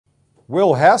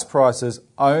Will house prices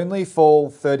only fall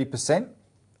 30%?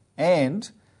 And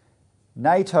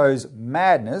NATO's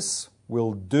madness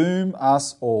will doom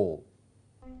us all.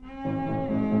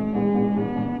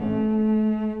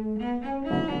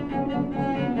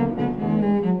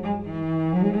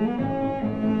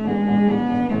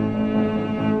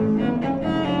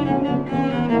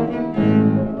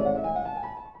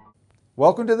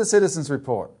 Welcome to the Citizens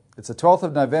Report. It's the 12th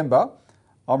of November.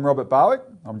 I'm Robert Barwick.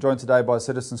 I'm joined today by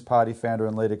Citizens Party founder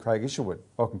and leader Craig Isherwood.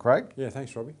 Welcome, Craig. Yeah,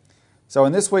 thanks, Robbie. So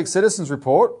in this week's Citizens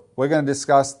Report, we're going to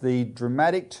discuss the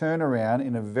dramatic turnaround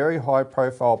in a very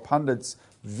high-profile pundit's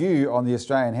view on the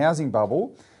Australian housing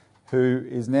bubble, who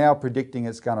is now predicting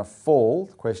it's going to fall.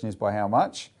 The question is by how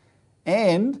much?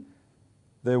 And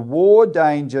the war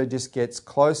danger just gets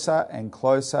closer and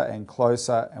closer and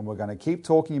closer, and we're going to keep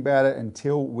talking about it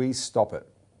until we stop it.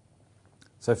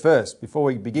 So first, before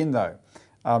we begin though,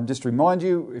 just to remind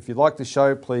you, if you like the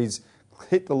show, please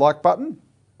hit the like button,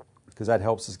 because that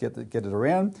helps us get it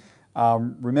around.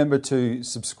 Remember to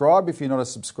subscribe if you're not a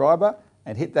subscriber,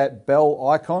 and hit that bell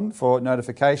icon for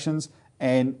notifications.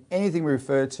 And anything we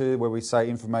refer to where we say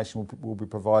information will be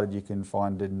provided, you can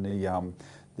find in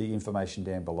the information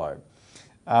down below.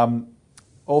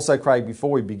 Also, Craig,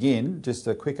 before we begin, just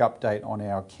a quick update on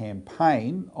our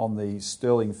campaign on the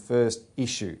Sterling First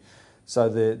issue. So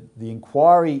the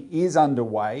inquiry is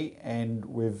underway, and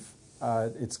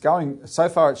it's going, so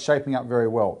far it's shaping up very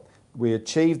well. We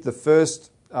achieved the first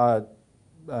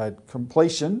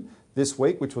completion this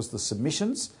week, which was the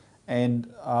submissions,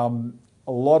 and a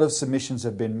lot of submissions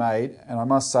have been made, and I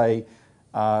must say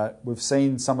we've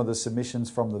seen some of the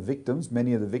submissions from the victims,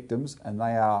 many of the victims, and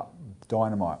they are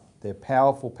dynamite. They're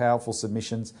powerful, powerful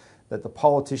submissions that the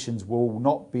politicians will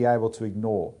not be able to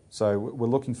ignore. So we're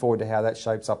looking forward to how that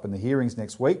shapes up in the hearings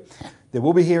next week. There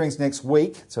will be hearings next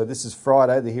week. So this is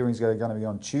Friday. The hearings are going to be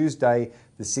on Tuesday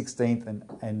the 16th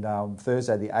and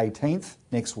Thursday the 18th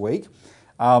next week.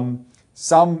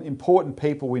 Some important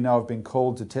people we know have been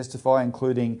called to testify,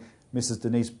 including Mrs.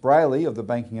 Denise Brayley of the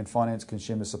Banking and Finance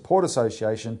Consumer Support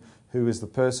Association, who is the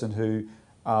person who,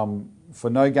 for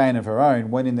no gain of her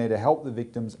own, went in there to help the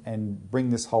victims and bring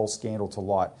this whole scandal to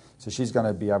light. So she's going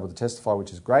to be able to testify,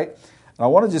 which is great. And I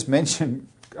want to just mention,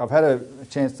 I've had a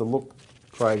chance to look,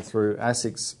 Craig, through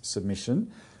ASIC's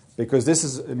submission, because this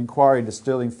is an inquiry into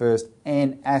Sterling First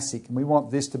and ASIC, and we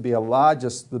want this to be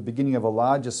the beginning of a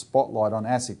larger spotlight on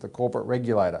ASIC, the corporate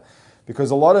regulator. Because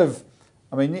a lot of,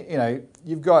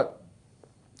 you've got,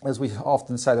 as we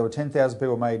often say, there were 10,000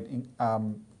 people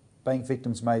bank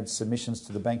victims made submissions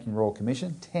to the Banking Royal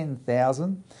Commission,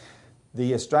 10,000.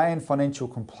 The Australian Financial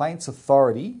Complaints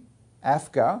Authority,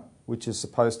 AFCA, which is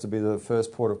supposed to be the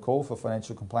first port of call for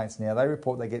financial complaints now, they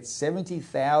report they get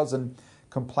 70,000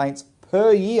 complaints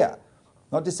per year.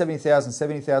 Not just 70,000,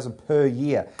 70,000 per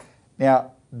year.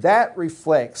 Now, that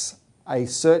reflects a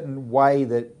certain way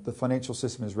that the financial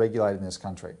system is regulated in this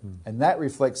country. And that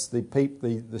reflects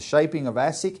the shaping of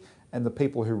ASIC and the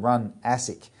people who run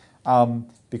ASIC.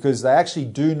 Because they actually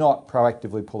do not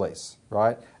proactively police,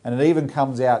 right? And it even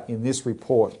comes out in this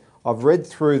report. I've read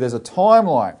through, there's a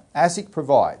timeline ASIC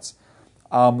provides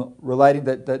relating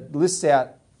that lists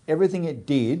out everything it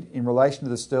did in relation to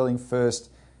the Sterling First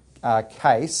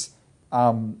case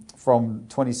from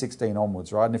 2016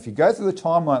 onwards, right? And if you go through the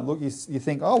timeline, look, you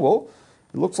think, oh, well,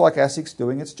 it looks like ASIC's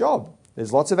doing its job.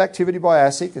 There's lots of activity by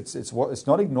ASIC. It's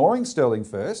not ignoring Sterling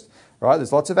First, right?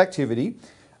 There's lots of activity.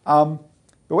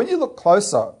 But when you look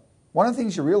closer, one of the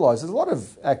things you realise, there's a lot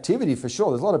of activity for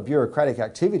sure. There's a lot of bureaucratic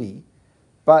activity,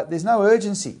 but there's no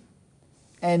urgency.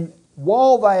 And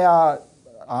while they are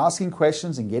asking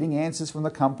questions and getting answers from the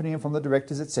company and from the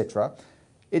directors, etc.,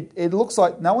 it looks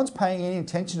like no one's paying any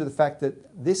attention to the fact that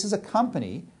this is a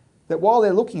company that, while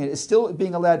they're looking at it, is still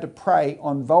being allowed to prey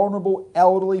on vulnerable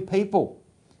elderly people.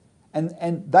 And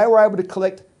they were able to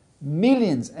collect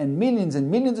millions and millions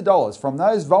and millions of dollars from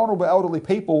those vulnerable elderly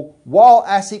people while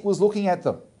ASIC was looking at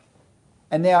them.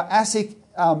 And now ASIC,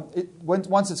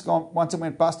 once it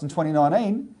went bust in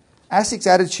 2019, ASIC's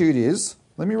attitude is,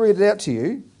 let me read it out to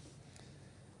you.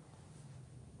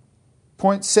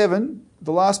 Point 7,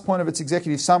 the last point of its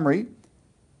executive summary,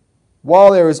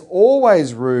 while there is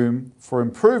always room for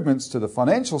improvements to the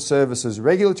financial services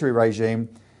regulatory regime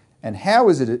and how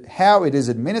it is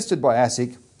administered by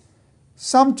ASIC,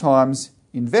 sometimes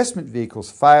investment vehicles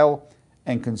fail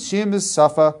and consumers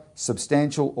suffer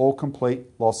substantial or complete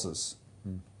losses.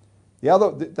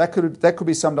 That could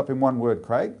be summed up in one word,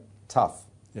 Craig: tough.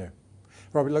 Yeah,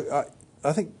 Robbie. Look,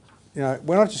 I think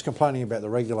we're not just complaining about the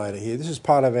regulator here. This is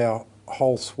part of our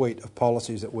whole suite of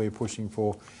policies that we're pushing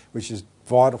for, which is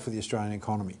vital for the Australian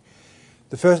economy.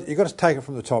 The first, you've got to take it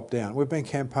from the top down. We've been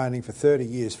campaigning for 30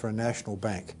 years for a national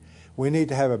bank. We need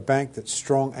to have a bank that's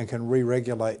strong and can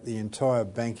re-regulate the entire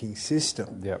banking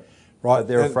system. Yep. Right, that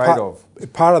they're afraid of.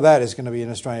 Part of that is going to be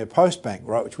an Australia Post Bank,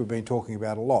 right, which we've been talking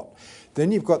about a lot.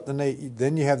 Then you've got the need.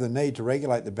 Then you have the need to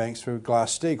regulate the banks through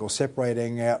Glass-Steagall,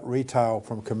 separating out retail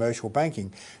from commercial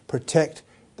banking, protect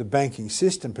the banking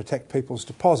system, protect people's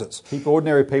deposits, Keep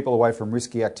ordinary people away from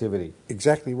risky activity.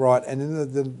 Exactly right. And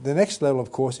then the next level,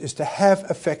 of course, is to have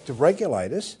effective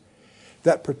regulators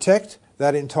that protect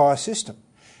that entire system.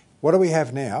 What do we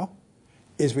have now?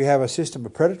 Is we have a system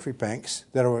of predatory banks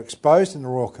that are exposed in the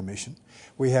Royal Commission.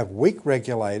 We have weak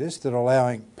regulators that are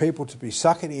allowing people to be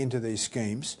sucking into these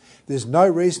schemes. There's no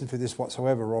reason for this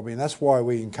whatsoever, Robbie, and that's why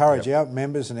we encourage our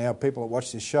members and our people that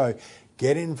watch this show,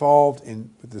 get involved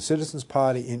with the Citizens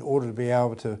Party in order to be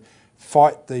able to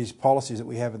fight these policies that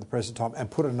we have at the present time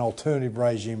and put an alternative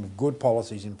regime of good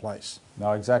policies in place.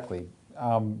 No, exactly.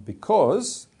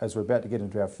 Because, as we're about to get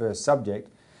into our first subject,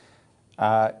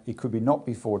 it could be not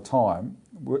before time.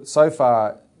 So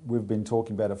far, we've been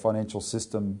talking about a financial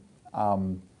system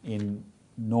in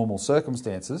normal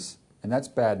circumstances, and that's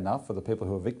bad enough for the people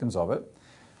who are victims of it.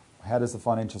 How does the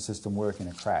financial system work in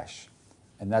a crash?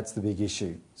 And that's the big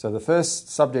issue. So the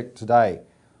first subject today,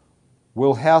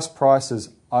 will house prices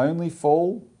only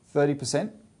fall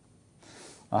 30%?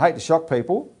 I hate to shock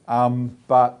people,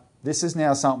 but this is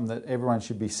now something that everyone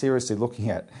should be seriously looking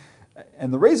at.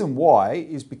 And the reason why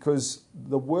is because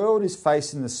the world is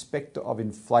facing the spectre of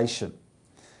inflation.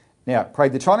 Now,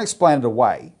 Craig, they're trying to explain it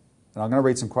away, and I'm going to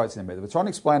read some quotes in there, but they're trying to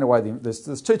explain away,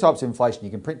 there's two types of inflation. You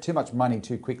can print too much money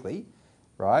too quickly,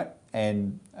 right?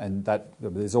 And that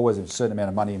there's always a certain amount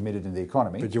of money emitted in the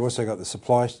economy. But you've also got the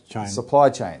supply chain. Supply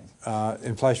chain.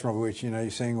 Inflation, Robbie, which, you're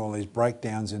seeing all these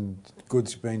breakdowns in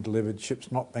goods being delivered,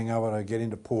 ships not being able to get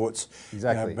into ports,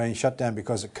 exactly. Being shut down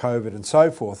because of COVID and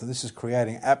so forth. And this is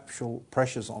creating actual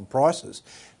pressures on prices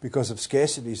because of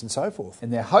scarcities and so forth.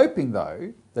 And they're hoping,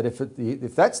 though, that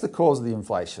if that's the cause of the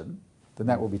inflation, then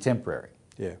that will be temporary.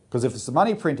 Yeah. Because if it's the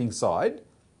money printing side,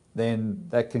 then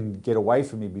that can get away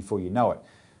from you before you know it.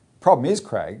 Problem is,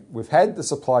 Craig, we've had the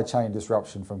supply chain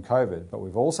disruption from COVID, but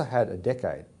we've also had a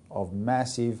decade of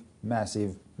massive,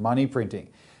 massive money printing.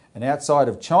 And outside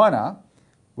of China,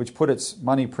 which put its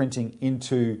money printing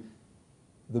into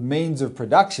the means of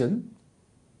production,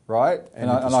 right?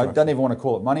 And I don't even want to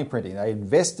call it money printing. They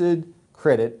invested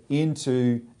credit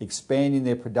into expanding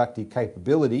their productive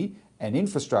capability and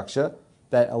infrastructure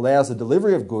that allows the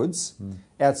delivery of goods.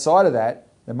 Outside of that,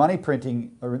 the money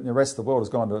printing in the rest of the world has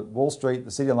gone to Wall Street,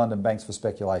 the City of London banks for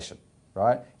speculation,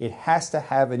 right? It has to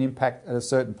have an impact at a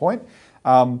certain point.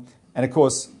 And of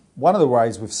course, one of the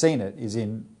ways we've seen it is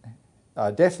in,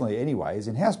 definitely anyway, is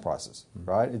in house prices,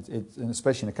 right? And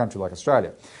especially in a country like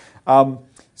Australia.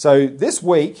 So this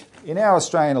week, in our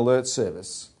Australian Alert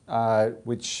Service,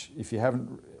 which if you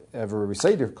haven't ever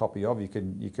received a copy of, you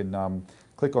can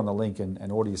click on the link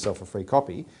and order yourself a free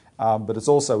copy. But it's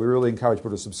also, we really encourage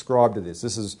people to subscribe to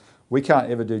this. We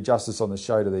can't ever do justice on the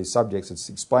show to these subjects. It's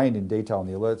explained in detail in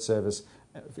the Alert Service.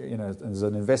 There's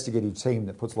an investigative team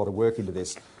that puts a lot of work into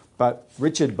this. But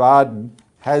Richard Barden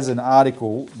has an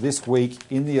article this week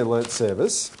in the Alert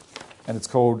Service, and it's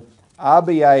called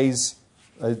RBA's,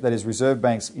 that is Reserve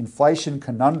Bank's Inflation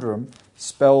Conundrum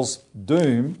Spells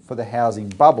Doom for the Housing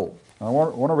Bubble. And I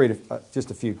want to read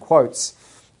just a few quotes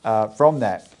from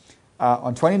that.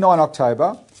 On 29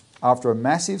 October, after a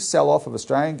massive sell-off of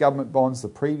Australian government bonds the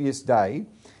previous day,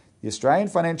 the Australian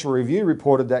Financial Review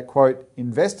reported that, quote,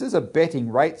 investors are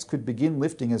betting rates could begin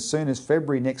lifting as soon as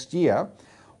February next year,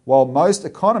 while most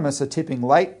economists are tipping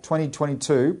late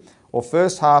 2022 or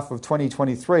first half of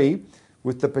 2023,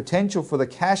 with the potential for the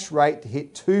cash rate to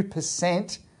hit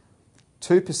 2%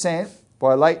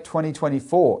 by late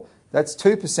 2024. That's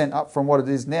 2% up from what it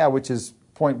is now, which is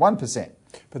 0.1%.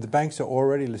 But the banks are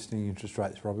already lifting interest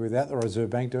rates, Robbie, without the Reserve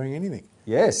Bank doing anything.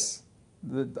 Yes.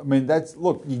 I mean,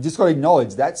 look, you just got to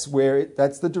acknowledge that's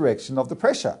the direction of the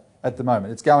pressure at the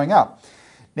moment. It's going up.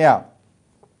 Now,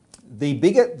 the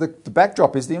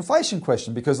backdrop is the inflation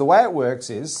question, because the way it works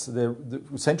is the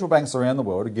central banks around the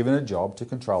world are given a job to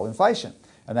control inflation.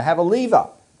 And they have a lever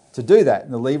to do that,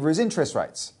 and the lever is interest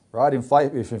rates. Right?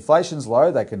 If inflation's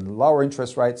low, they can lower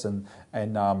interest rates and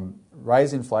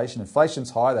raise inflation. If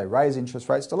inflation's high, they raise interest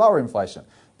rates to lower inflation,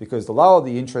 because the lower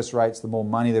the interest rates, the more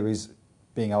money there is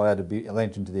being allowed to be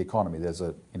lent into the economy. It's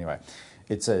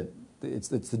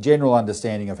the general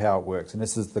understanding of how it works, and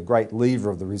this is the great lever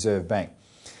of the Reserve Bank.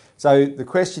 So the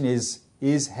question is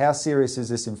how serious is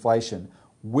this inflation?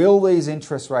 Will these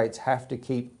interest rates have to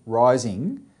keep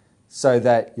rising so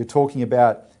that you're talking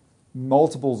about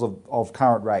multiples of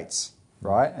current rates,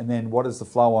 right? And then what is the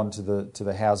flow on to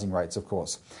the housing rates, of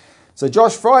course. So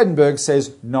Josh Frydenberg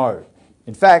says no.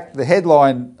 In fact, the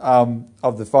headline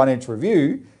of the Financial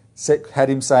Review had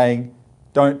him saying,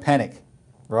 "Don't panic,"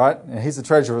 right? And he's the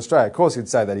Treasurer of Australia. Of course he'd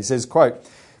say that. He says, quote,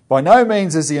 "By no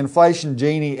means is the inflation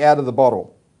genie out of the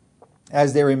bottle,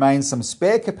 as there remains some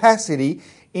spare capacity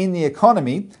in the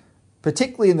economy,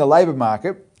 particularly in the labour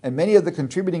market, and many of the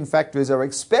contributing factors are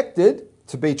expected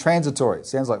to be transitory."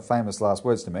 Sounds like famous last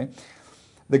words to me.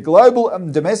 "The global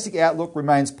and domestic outlook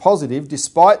remains positive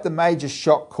despite the major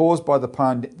shock caused by the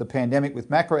pandemic, with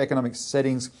macroeconomic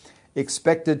settings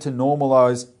expected to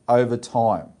normalise over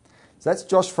time." So that's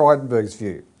Josh Frydenberg's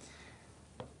view.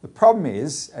 The problem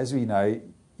is, as we know,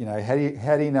 how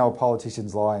do you know a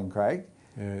politician's lying, Craig?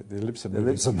 Yeah, their lips are Their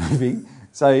moving. lips are moving.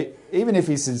 So even if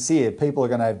he's sincere, people are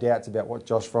going to have doubts about what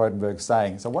Josh Frydenberg's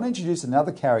saying. So I want to introduce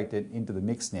another character into the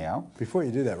mix now. Before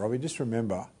you do that, Robbie, just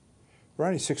remember, we're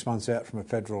only 6 months out from a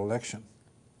federal election.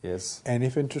 Yes. And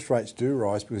if interest rates do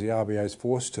rise because the RBA is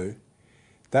forced to,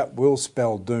 that will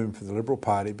spell doom for the Liberal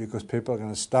Party, because people are going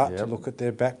to start to look at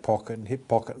their back pocket and hip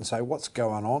pocket and say, what's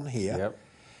going on here? Yep.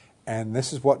 And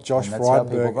this is what Josh And that's how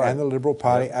people Frydenberg vote. and the Liberal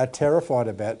Party are terrified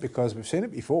about, because we've seen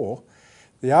it before.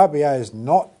 The RBA is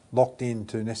not locked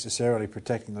into necessarily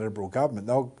protecting the Liberal government.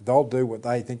 They'll do what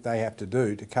they think they have to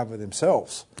do to cover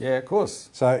themselves. Yeah, of course.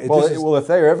 So if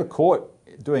they're ever caught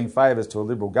doing favours to a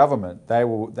Liberal government, that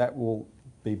will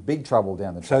be big trouble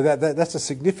down the track. So that's a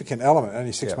significant element,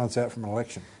 only 6 months out from an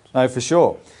election. No, for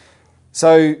sure.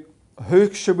 So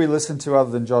who should we listen to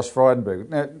other than Josh Frydenberg?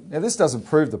 Now this doesn't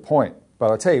prove the point,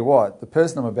 but I tell you what, the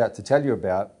person I'm about to tell you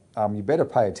about, you better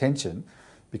pay attention,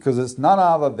 because it's none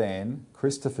other than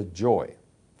Christopher Joye.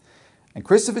 And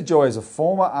Christopher Joye is a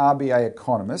former RBA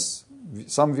economist.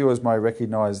 Some viewers may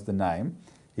recognise the name.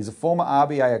 He's a former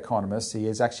RBA economist. He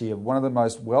is actually one of the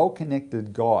most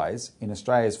well-connected guys in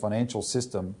Australia's financial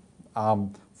system,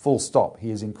 full stop.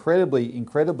 He is incredibly,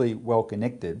 incredibly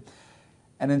well-connected.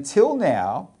 And until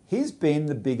now, he's been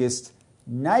the biggest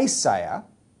naysayer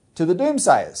to the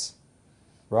doomsayers,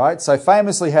 right? So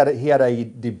famously, he had a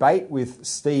debate with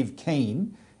Steve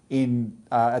Keen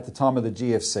at the time of the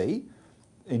GFC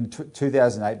in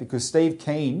 2008, because Steve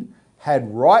Keen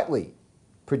had rightly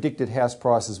predicted house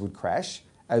prices would crash,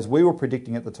 as we were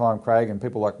predicting at the time, Craig, and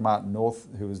people like Martin North,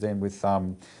 who was then with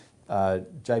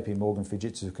JP Morgan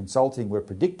Fujitsu Consulting, were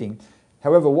predicting.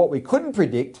 However, what we couldn't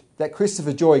predict, that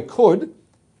Christopher Joye could,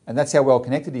 and that's how well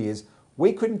connected he is,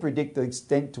 we couldn't predict the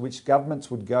extent to which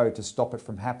governments would go to stop it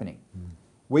from happening.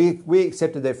 We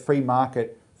accepted their free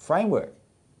market framework,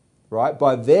 right?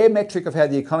 By their metric of how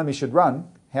the economy should run,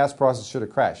 house prices should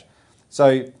have crashed.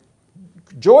 So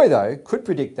Joye, though, could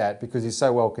predict that because he's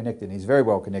so well connected. He's very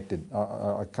well connected.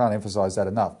 I can't emphasise that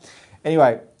enough.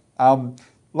 Anyway,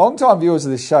 long-time viewers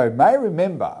of this show may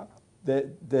remember that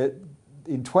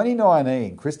in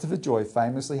 2019, Christopher Joye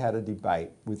famously had a debate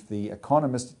with the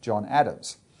economist John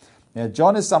Adams. Now,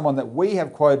 John is someone that we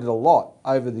have quoted a lot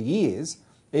over the years,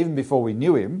 even before we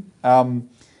knew him,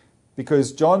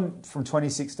 because John, from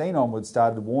 2016 onwards,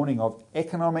 started warning of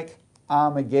economic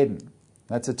Armageddon.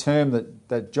 That's a term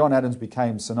that John Adams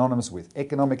became synonymous with,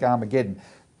 economic Armageddon,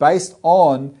 based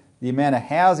on the amount of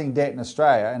housing debt in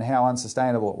Australia and how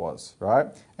unsustainable it was, right?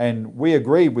 And we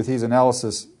agreed with his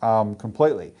analysis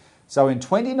completely. So in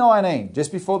 2019,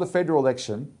 just before the federal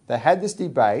election, they had this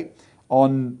debate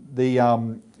on the,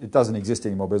 it doesn't exist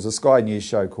anymore, but it was a Sky News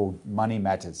show called Money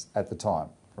Matters at the time,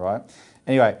 right?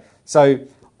 Anyway, so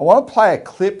I want to play a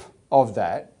clip of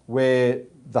that where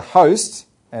the host,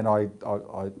 and I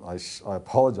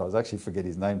apologise, I actually forget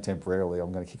his name temporarily,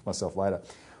 I'm going to kick myself later.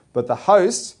 But the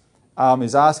host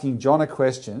is asking John a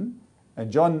question,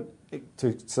 and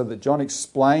so that John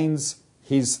explains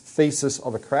his thesis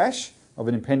of a crash, of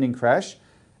an impending crash,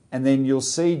 and then you'll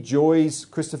see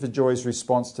Christopher Joye's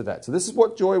response to that. So this is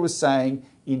what Joye was saying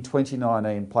in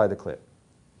 2019. Play the clip.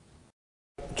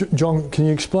 John, can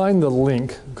you explain the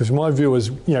link? Because my viewers,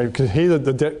 can hear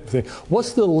the debt thing.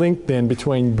 What's the link then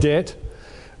between debt,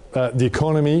 the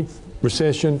economy,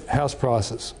 recession, house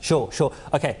prices? Sure.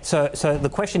 Okay, so the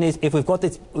question is, if we've got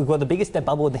the biggest debt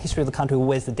bubble in the history of the country,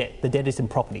 where's the debt? The debt is in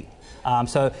property.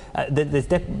 There's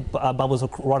debt bubbles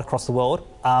right across the world,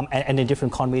 and in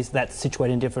different economies that's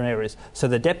situated in different areas. So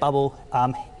the debt bubble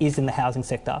is in the housing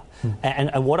sector.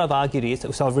 And what I've argued is,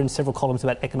 so I've written several columns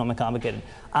about economic Armageddon.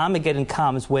 Armageddon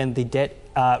comes when the debt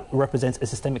represents a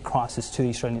systemic crisis to the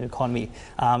Australian economy.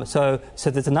 So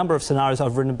there's a number of scenarios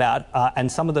I've written about,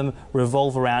 and some of them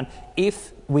revolve around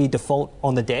if we default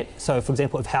on the debt, so for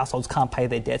example, if households can't pay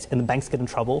their debts and the banks get in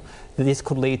trouble, this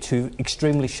could lead to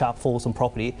extremely sharp falls in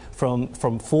property from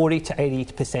 40 to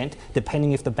 80%,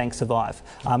 depending if the banks survive.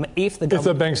 If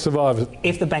the banks survive.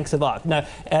 If the banks survive. No,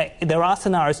 there are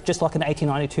scenarios, just like in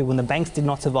 1892, when the banks did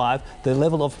not survive, the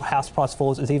level of house price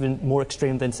falls is even more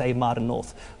extreme than, say, Martin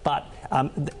North. But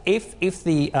if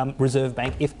the Reserve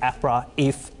Bank, if APRA,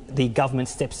 if the government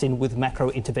steps in with macro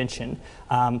intervention,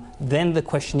 then the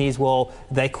question is, well,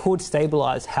 they could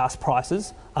stabilise house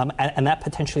prices, and that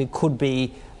potentially could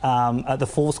be, the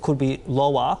falls could be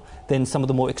lower than some of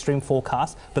the more extreme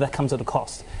forecasts, but that comes at a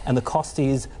cost. And the cost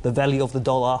is the value of the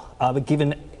dollar,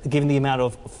 given the amount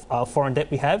of foreign debt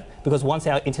we have, because once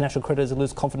our international creditors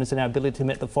lose confidence in our ability to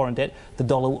meet the foreign debt, the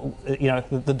dollar,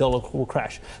 the dollar will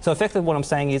crash. So effectively what I'm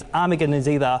saying is Armageddon is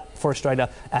either, for Australia,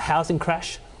 a housing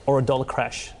crash or a dollar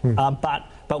crash.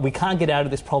 But we can't get out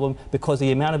of this problem because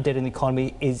the amount of debt in the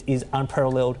economy is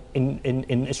unparalleled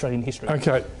in Australian history.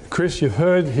 Okay, Chris, you've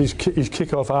heard his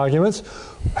kick-off arguments.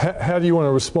 How do you want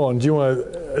to respond? Do you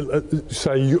want to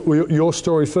say your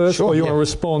story first, or you want to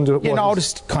respond to what? I'll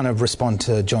just kind of respond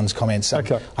to John's comments.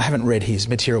 Okay. I haven't read his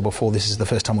material before. This is the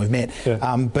first time we've met.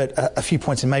 Yeah. But a few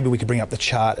points, and maybe we could bring up the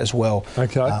chart as well.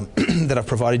 Okay. That I've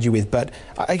provided you with. But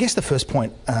I guess the first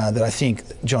point that I think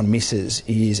John misses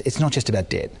is it's not just about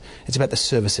debt. It's about the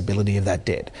serviceability of that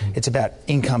debt. It's about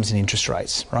incomes and interest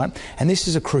rates, right? And this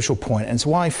is a crucial point, and it's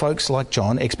why folks like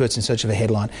John, experts in search of a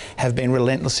headline, have been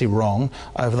relentlessly wrong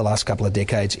over the last couple of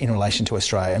decades in relation to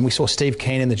Australia. And we saw Steve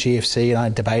Keenan, the GFC, and I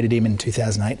debated him in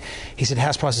 2008. He said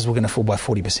house prices were going to fall by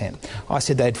 40%. I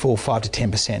said they'd fall 5 to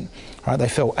 10%. Right, they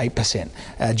fell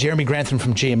 8%. Jeremy Grantham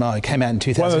from GMO came out in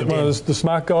 2010. One of the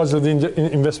smart guys of the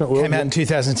investment world. Came out in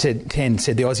 2010,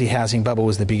 said the Aussie housing bubble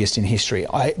was the biggest in history.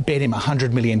 I bet him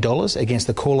 $100 million against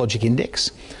the CoreLogic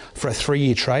Index for a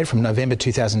 3-year trade from November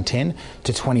 2010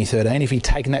 to 2013. If he'd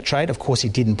taken that trade, of course he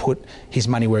didn't put his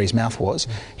money where his mouth was,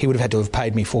 he would have had to have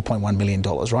paid me $4.1 million,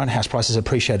 right? House prices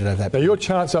appreciated over that. Now your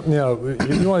chart's up now.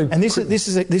 And this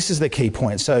is the key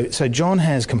point. So John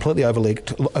has completely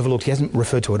overlooked, he hasn't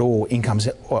referred to at all incomes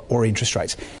or interest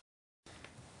rates.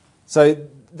 So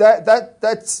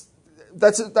that's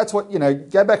what,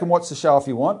 go back and watch the show if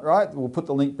you want, right? We'll put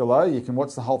the link below. You can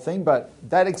watch the whole thing, but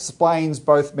that explains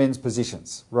both men's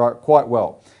positions, right, quite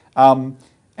well. And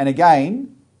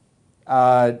again,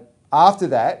 after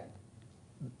that,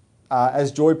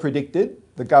 as Joy predicted,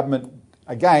 the government,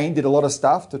 again, did a lot of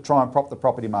stuff to try and prop the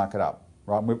property market up,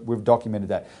 right? We've documented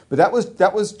that. But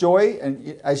that was Joy,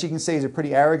 and as you can see, he's a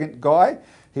pretty arrogant guy.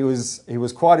 He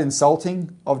was quite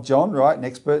insulting of John, right? An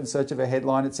expert in search of a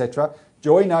headline, etc.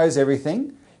 Joy knows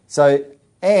everything. So,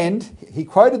 and he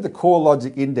quoted the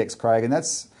CoreLogic Index, Craig, and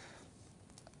that's,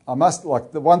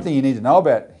 the one thing you need to know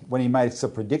about when he makes a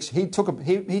prediction.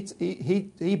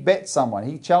 He bet someone.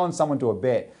 He challenged someone to a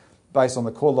bet based on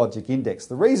the CoreLogic Index.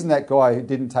 The reason that guy who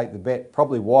didn't take the bet,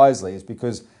 probably wisely, is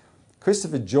because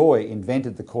Christopher Joy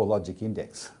invented the CoreLogic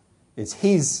Index. It's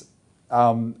his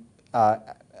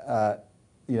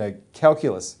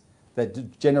calculus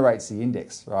that generates the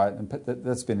index, right? And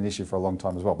that's been an issue for a long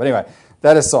time as well. But anyway,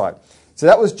 that aside. So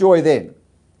that was Joy then,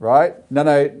 right?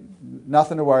 No,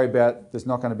 nothing to worry about. There's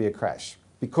not going to be a crash.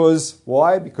 Because,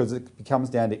 why? Because it comes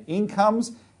down to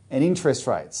incomes and interest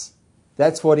rates.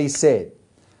 That's what he said.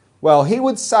 Well, he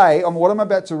would say, on what I'm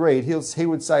about to read, he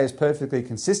would say is perfectly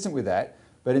consistent with that,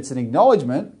 but it's an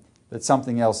acknowledgement that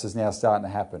something else is now starting to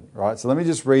happen, right? So let me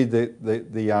just read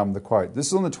the quote. This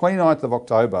is on the 29th of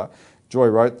October. Joy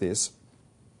wrote this.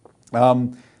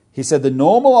 He said, the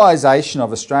normalisation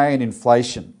of Australian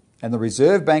inflation and the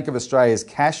Reserve Bank of Australia's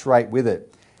cash rate with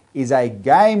it is a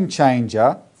game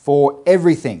changer for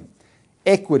everything.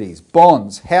 Equities,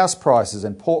 bonds, house prices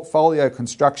and portfolio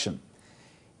construction.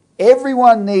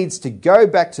 Everyone needs to go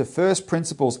back to first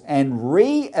principles and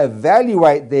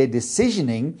re-evaluate their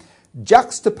decisioning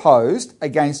juxtaposed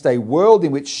against a world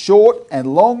in which short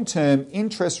and long-term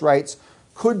interest rates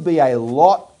could be a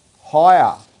lot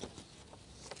higher.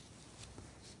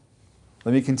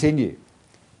 Let me continue.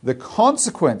 The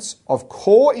consequence of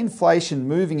core inflation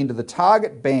moving into the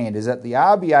target band is that the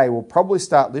RBA will probably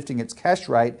start lifting its cash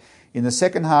rate in the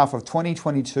second half of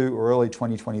 2022 or early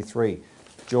 2023,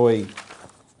 Joy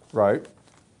wrote.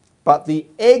 But the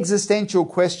existential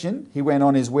question, he went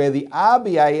on, is where the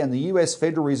RBA and the US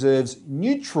Federal Reserve's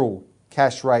neutral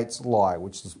cash rates lie,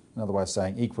 which is another way of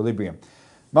saying equilibrium.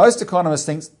 Most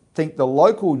economists think the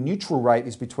local neutral rate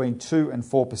is between 2 and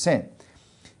 4%.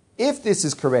 If this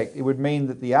is correct, it would mean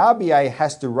that the RBA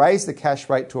has to raise the cash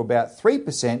rate to about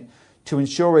 3% to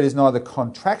ensure it is neither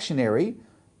contractionary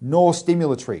nor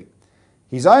stimulatory.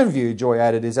 His own view, Joy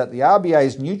added, is that the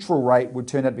RBA's neutral rate would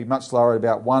turn out to be much lower at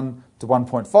about 1 to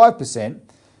 1.5%,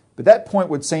 but that point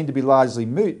would seem to be largely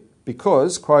moot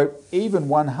because, quote, even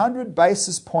 100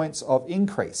 basis points of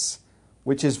increase,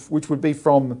 which would be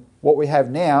from what we have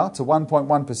now to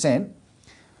 1.1%,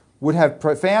 would have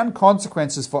profound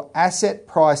consequences for asset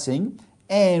pricing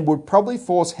and would probably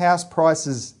force house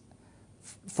prices,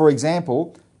 for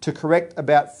example, to correct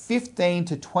about 15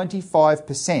 to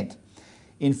 25%.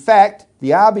 In fact, the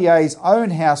RBA's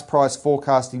own house price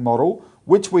forecasting model,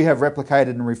 which we have replicated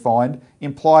and refined,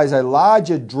 implies a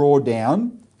larger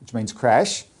drawdown, which means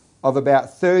crash, of about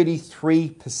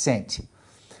 33%.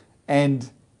 And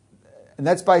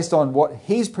that's based on what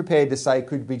he's prepared to say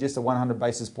could be just a 100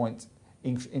 basis point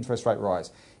interest rate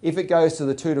rise. If it goes to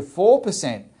the 2 to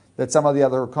 4% that some of the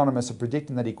other economists are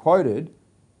predicting that he quoted,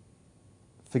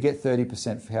 forget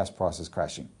 30% for house prices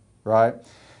crashing, right?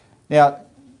 Now,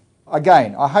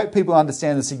 again, I hope people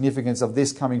understand the significance of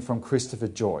this coming from Christopher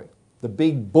Joy, the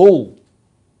big bull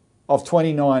of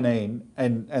 2019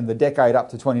 and the decade up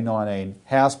to 2019.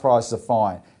 House prices are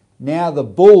fine. Now the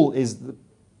bull is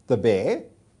the bear.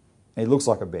 He looks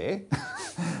like a bear,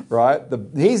 right?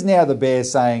 He's now the bear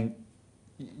saying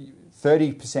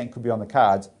 30% could be on the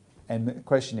cards. And the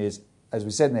question is, as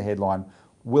we said in the headline,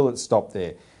 will it stop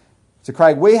there? So,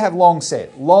 Craig, we have long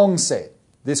said,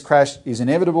 this crash is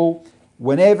inevitable.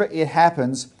 Whenever it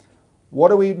happens, what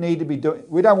do we need to be doing?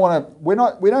 We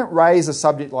don't raise a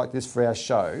subject like this for our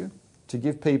show to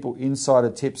give people insider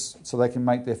tips so they can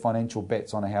make their financial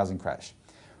bets on a housing crash.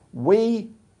 We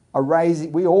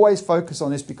always focus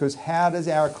on this because how does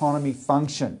our economy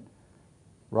function?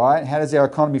 Right? How does our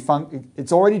economy function?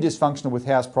 It's already dysfunctional with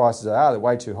house prices. They're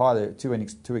way too high, they're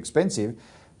too expensive.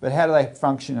 But how do they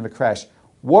function in a crash?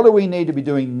 What do we need to be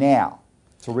doing now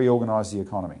to reorganise the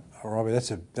economy? Oh, Robbie,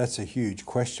 that's a huge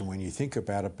question when you think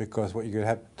about it, because what you're going to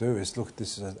have to do is look at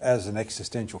this as an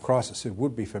existential crisis. It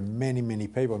would be for many, many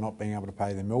people not being able to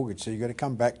pay their mortgage. So you've got to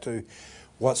come back to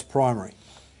what's primary.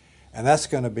 And that's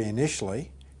going to be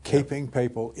initially keeping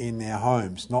people in their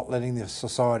homes, not letting the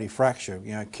society fracture.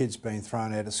 You know, kids being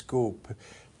thrown out of school,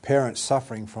 parents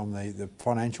suffering from the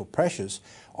financial pressures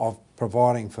of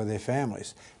providing for their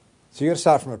families. So you've got to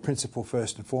start from a principle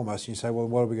first and foremost. And you say, well,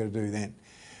 what are we going to do then?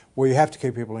 Well, you have to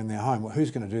keep people in their home. Well,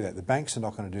 who's going to do that? The banks are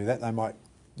not going to do that. They might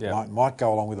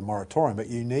go along with a moratorium, but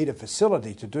you need a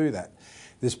facility to do that.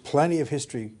 There's plenty of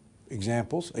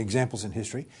examples in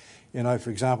history. You know, for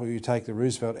example, you take the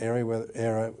Roosevelt era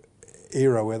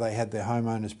where they had their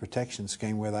homeowners protection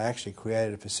scheme, where they actually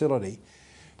created a facility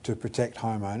to protect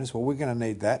homeowners. Well, we're going to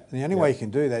need that. And the only way you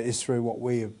can do that is through what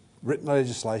we have written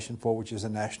legislation for, which is a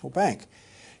national bank.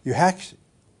 You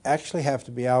actually have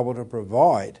to be able to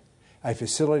provide a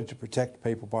facility to protect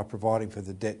people by providing for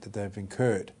the debt that they've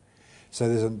incurred. So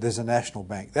there's a national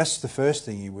bank. That's the first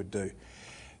thing you would do.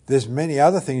 There's many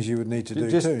other things you would need to do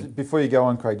just too. Before you go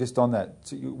on, Craig, just on that,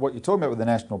 so what you're talking about with the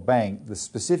national bank, the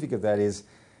specific of that is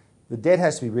the debt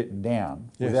has to be written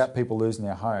down without people losing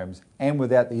their homes and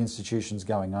without the institutions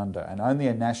going under. And only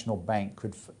a national bank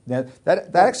could... Now,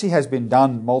 that actually has been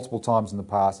done multiple times in the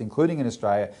past, including in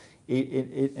Australia,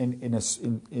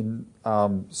 in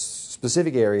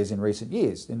specific areas in recent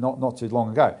years, not too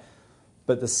long ago.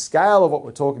 But the scale of what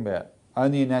we're talking about,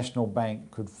 only a national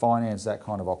bank could finance that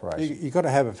kind of operation. You've got to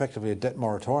have effectively a debt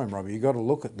moratorium, Robbie. You've got to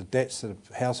look at the debts that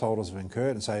householders have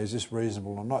incurred and say, is this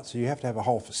reasonable or not? So you have to have a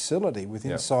whole facility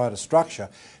inside a structure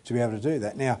to be able to do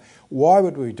that. Now, why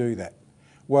would we do that?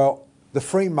 Well, the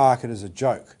free market is a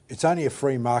joke. It's only a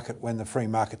free market when the free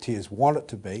marketeers want it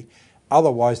to be.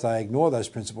 Otherwise, they ignore those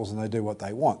principles and they do what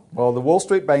they want. Well, the Wall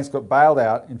Street banks got bailed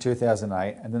out in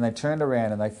 2008, and then they turned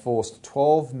around and they forced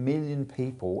 12 million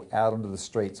people out onto the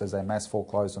streets as they mass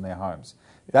foreclosed on their homes.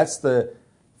 That's the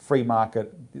free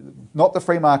market, not the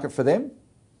free market for them,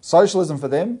 socialism for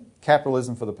them,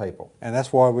 capitalism for the people. And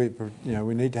that's why we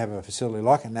need to have a facility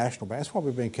like a national bank. That's why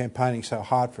we've been campaigning so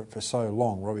hard for it for so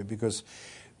long, Robbie, because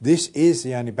this is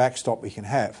the only backstop we can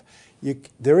have.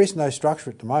 There is no structure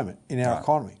at the moment in our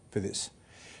economy for this.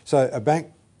 So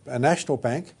a national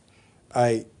bank,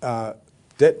 a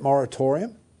debt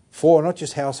moratorium for not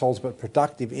just households but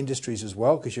productive industries as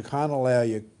well, because you can't allow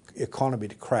your economy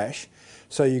to crash.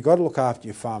 So you've got to look after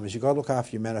your farmers, you've got to look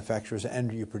after your manufacturers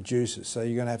and your producers. So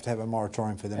you're going to have a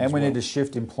moratorium for them as well. And we need to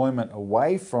shift employment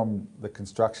away from the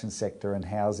construction sector and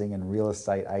housing and real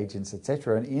estate agents,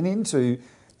 etc., and into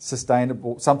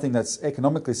sustainable, something that's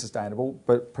economically sustainable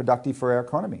but productive for our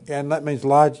economy. And that means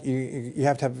you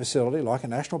have to have a facility like a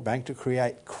national bank to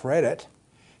create credit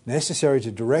necessary to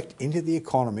direct into the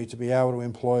economy to be able to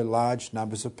employ large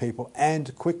numbers of people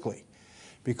and quickly.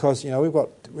 because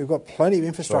we've got plenty of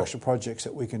infrastructure projects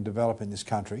that we can develop in this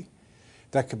country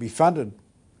that could be funded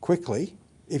quickly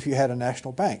if you had a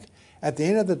national bank. At the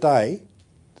end of the day,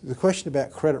 the question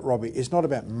about credit, Robbie, is not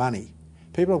about money.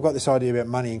 People have got this idea about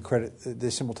money and credit,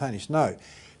 they're simultaneous. No.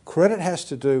 Credit has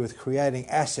to do with creating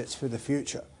assets for the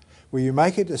future, where you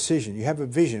make a decision, you have a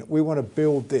vision, we want to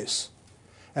build this.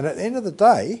 And at the end of the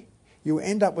day, you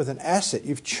end up with an asset.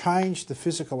 You've changed the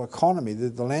physical economy,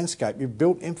 the landscape. You've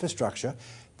built infrastructure.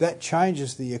 That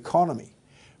changes the economy.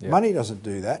 Yep. Money doesn't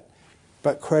do that,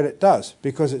 but credit does,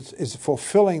 because it's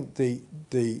fulfilling the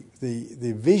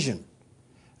vision.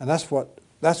 And that's what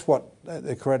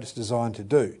the credit's designed to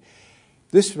do.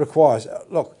 This requires,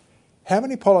 look, how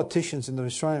many politicians in the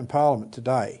Australian Parliament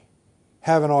today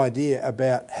have an idea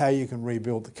about how you can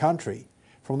rebuild the country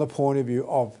from the point of view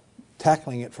of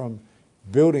tackling it from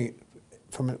building it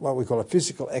from what we call a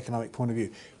physical economic point of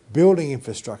view, building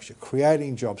infrastructure,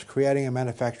 creating jobs, creating a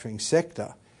manufacturing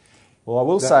sector? Well, I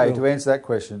will say, to answer that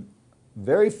question,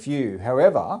 very few.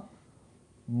 However,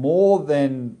 more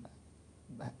than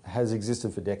has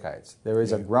existed for decades. There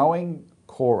is a growing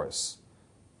chorus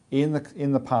in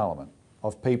the Parliament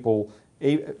of people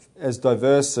as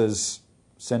diverse as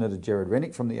Senator Gerard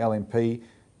Rennick from the LNP,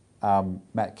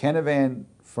 Matt Canavan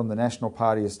from the National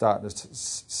Party is starting to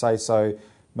say so,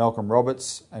 Malcolm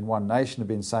Roberts and One Nation have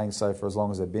been saying so for as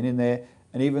long as they've been in there,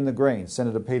 and even the Greens,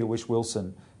 Senator Peter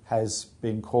Whish-Wilson has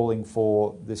been calling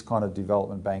for this kind of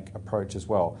development bank approach as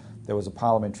well. There was a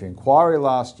parliamentary inquiry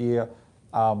last year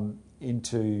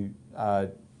into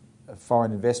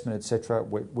foreign investment, etc.,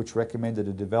 which recommended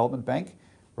a development bank,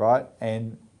 right?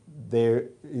 And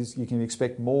you can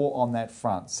expect more on that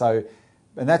front. So,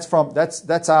 and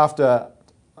that's after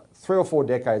 3 or 4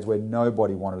 decades where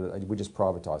nobody wanted it. We just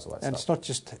privatised all that stuff. And it's not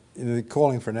just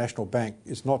calling for a national bank.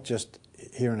 It's not just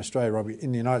here in Australia, Robbie.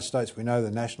 In the United States, we know the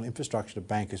National Infrastructure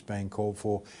Bank is being called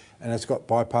for, and it's got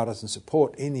bipartisan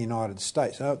support in the United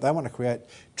States. So they want to create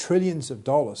trillions of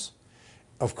dollars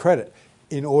of credit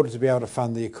in order to be able to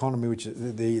fund the economy, which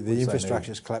the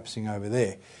infrastructure is collapsing over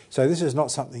there. So this is not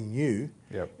something new.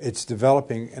 Yep. It's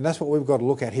developing, and that's what we've got to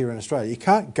look at here in Australia. You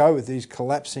can't go with these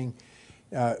collapsing,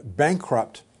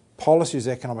 bankrupt policies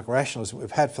of economic rationalism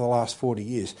we've had for the last 40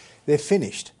 years. They're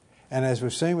finished. And as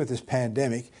we've seen with this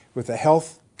pandemic, with the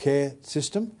health care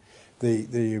system,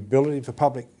 the ability for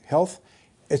public health,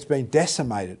 it's been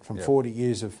decimated from 40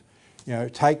 years of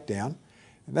takedown.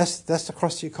 And that's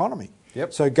across the economy.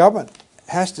 Yep. So government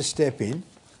has to step in,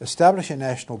 establish a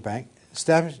national bank,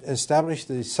 establish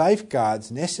the safeguards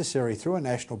necessary through a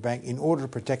national bank in order to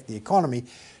protect the economy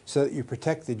so that you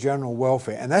protect the general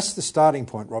welfare. And that's the starting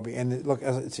point, Robbie. And look,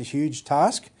 it's a huge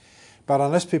task, but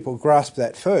unless people grasp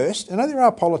that first, I know there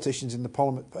are politicians in the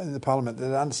parliament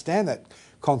that understand that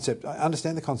concept,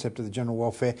 understand the concept of the general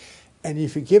welfare, and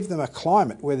if you give them a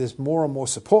climate where there's more and more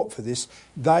support for this,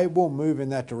 they will move in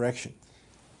that direction.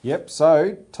 Yep,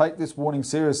 so take this warning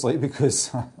seriously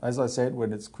because, as I said,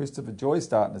 when it's Christopher Joy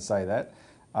starting to say that,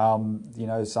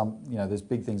 there's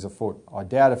big things afoot. I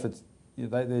doubt if it's,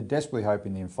 they're desperately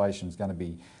hoping the inflation is going to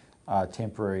be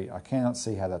temporary. I cannot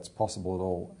see how that's possible at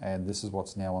all, and this is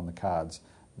what's now on the cards.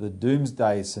 The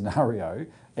doomsday scenario,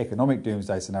 economic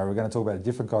doomsday scenario, we're going to talk about a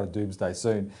different kind of doomsday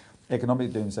soon.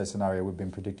 Economic doomsday scenario we've been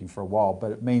predicting for a while,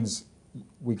 but it means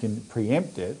we can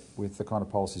preempt it with the kind of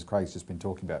policies Craig's just been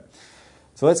talking about.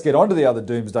 So let's get on to the other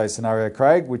doomsday scenario,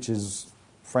 Craig, which is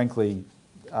frankly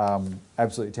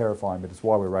absolutely terrifying, but it's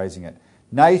why we're raising it.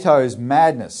 NATO's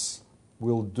madness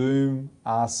will doom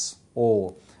us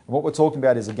all. And what we're talking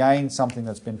about is, again, something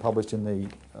that's been published in the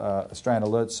Australian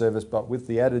Alert Service, but with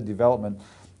the added development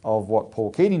of what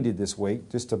Paul Keating did this week,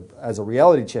 just as a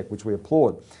reality check, which we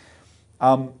applaud.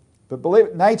 But believe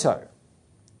it, NATO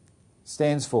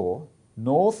stands for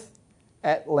North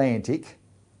Atlantic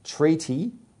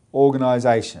Treaty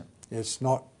Organisation. It's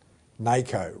not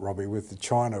NATO, Robbie, with the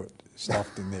China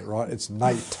stuffed in there, right? It's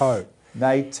NATO.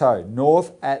 NATO,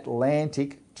 North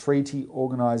Atlantic Treaty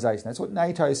Organisation. That's what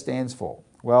NATO stands for.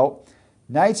 Well,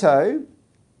 NATO,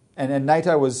 and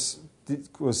NATO was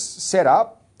set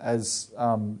up, as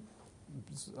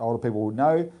older people would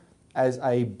know, as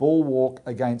a bulwark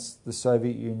against the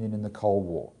Soviet Union in the Cold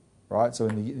War, right? So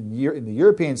in the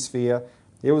European sphere,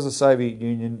 there was the Soviet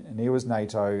Union and there was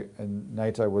NATO, and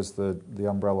NATO was the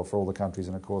umbrella for all the countries,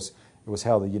 and of course it was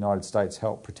how the United States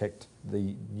helped protect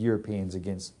the Europeans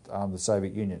against the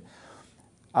Soviet Union.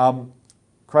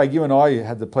 Craig, you and I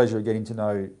had the pleasure of getting to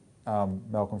know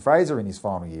Malcolm Fraser in his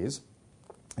final years,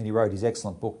 and he wrote his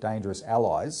excellent book, Dangerous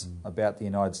Allies, about the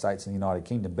United States and the United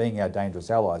Kingdom being our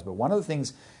dangerous allies. But one of the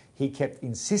things he kept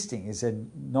insisting is in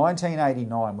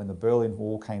 1989, when the Berlin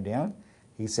Wall came down,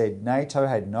 He said NATO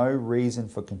had no reason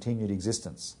for continued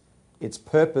existence. Its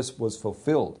purpose was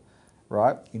fulfilled,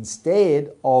 right?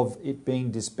 Instead of it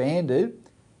being disbanded,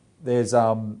 there's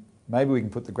maybe we can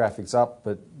put the graphics up,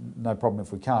 but no problem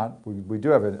if we can't. We do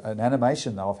have an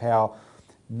animation though of how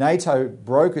NATO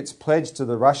broke its pledge to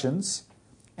the Russians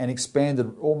and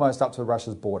expanded almost up to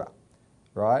Russia's border,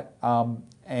 right?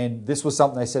 And this was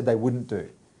something they said they wouldn't do.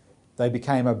 They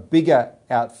became a bigger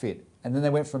outfit, and then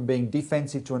they went from being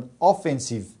defensive to an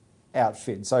offensive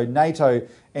outfit. So NATO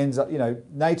ends up,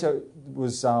 NATO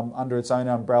was under its own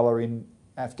umbrella in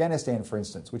Afghanistan, for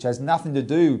instance, which has nothing to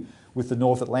do with the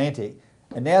North Atlantic.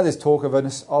 And now there's talk of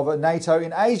a NATO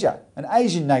in Asia, an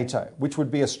Asian NATO, which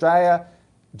would be Australia,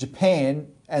 Japan,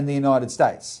 and the United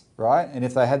States, right? And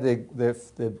if they had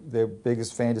their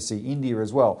biggest fantasy, India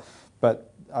as well.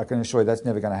 But I can assure you that's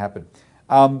never going to happen.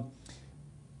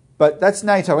 But that's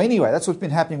NATO anyway. That's what's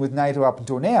been happening with NATO up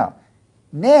until now.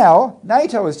 Now,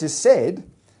 NATO has just said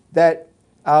that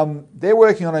they're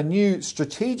working on a new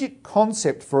strategic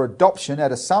concept for adoption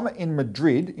at a summit in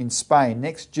Madrid in Spain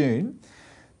next June.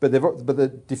 But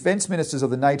the defence ministers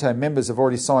of the NATO members have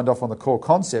already signed off on the core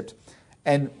concept.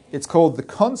 And it's called the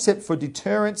Concept for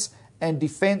Deterrence and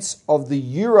Defence of the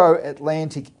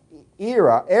Euro-Atlantic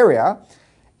Area.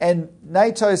 And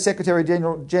NATO Secretary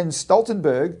General Jens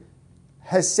Stoltenberg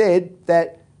has said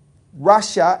that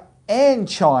Russia and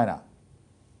China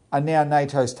are now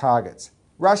NATO's targets.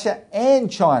 Russia and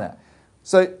China.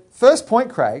 So, first point,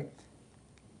 Craig,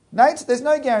 there's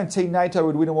no guarantee NATO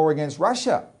would win a war against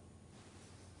Russia.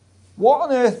 What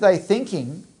on earth are they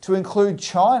thinking to include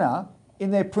China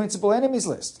in their principal enemies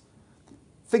list?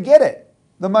 Forget it.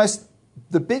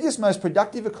 The biggest, most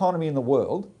productive economy in the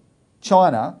world,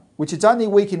 China, which is only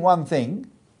weak in one thing,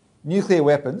 nuclear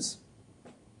weapons.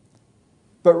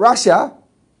 But Russia,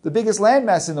 the biggest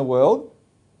landmass in the world,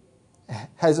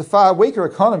 has a far weaker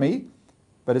economy,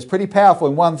 but is pretty powerful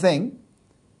in one thing,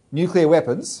 nuclear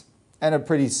weapons, and a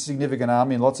pretty significant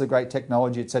army and lots of great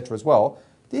technology, etc. as well.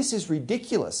 This is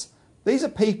ridiculous. These are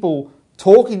people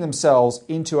talking themselves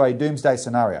into a doomsday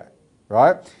scenario,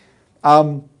 right?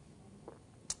 One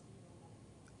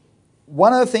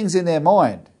of the things in their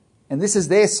mind, and this is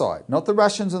their side, not the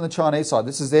Russians and the Chinese side,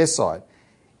 this is their side,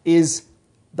 is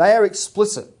they are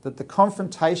explicit that the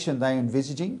confrontation they're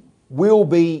envisaging will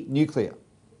be nuclear.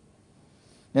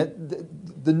 Now,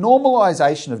 the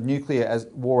normalisation of nuclear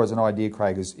war as an idea,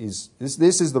 Craig, is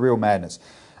the real madness.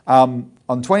 On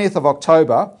 20th of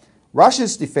October,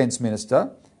 Russia's defence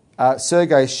minister,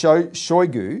 Sergei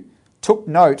Shoigu, took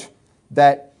note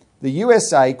that the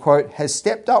USA, quote, has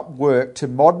stepped up work to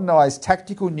modernise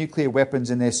tactical nuclear weapons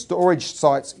in their storage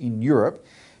sites in Europe.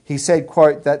 He said,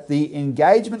 quote, that the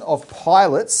engagement of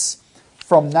pilots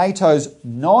from NATO's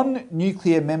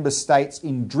non-nuclear member states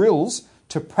in drills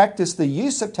to practice the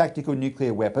use of tactical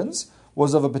nuclear weapons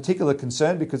was of a particular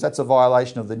concern because that's a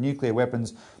violation of the Nuclear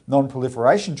Weapons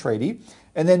Non-Proliferation Treaty.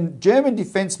 And then German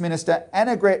Defence Minister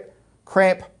Annegret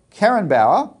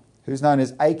Kramp-Karrenbauer, who's known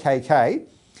as AKK,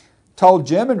 told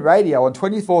German radio on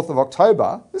 24th of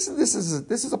October, this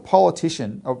is a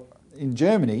politician in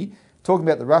Germany talking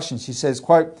about the Russians. She says,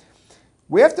 quote,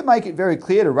 we have to make it very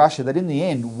clear to Russia that in the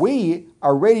end we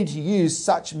are ready to use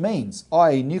such means,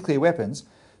 i.e. nuclear weapons,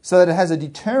 so that it has a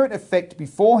deterrent effect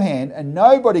beforehand and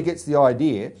nobody gets the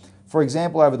idea, for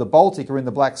example over the Baltic or in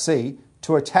the Black Sea,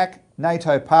 to attack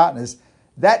NATO partners.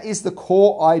 That is the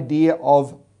core idea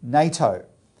of NATO.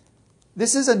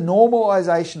 This is a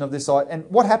normalisation of this. And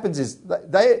what happens is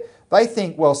they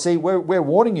think, well, see, we're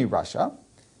warning you, Russia.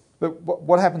 But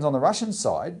what happens on the Russian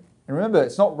side, and remember,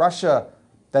 it's not Russia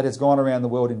that has gone around the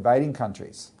world invading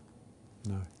countries.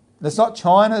 No. It's not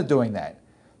China doing that.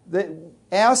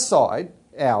 Our side,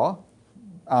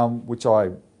 which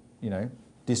I,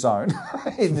 disown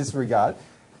in this regard,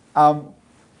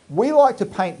 we like to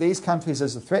paint these countries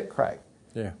as a threat, Craig.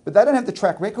 Yeah. But they don't have the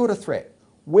track record of threat.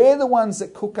 We're the ones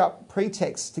that cook up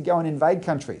pretexts to go and invade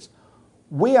countries.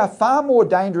 We are far more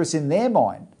dangerous in their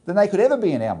mind than they could ever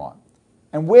be in our mind.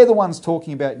 And we're the ones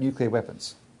talking about nuclear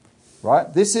weapons.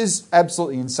 Right? This is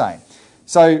absolutely insane.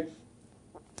 So,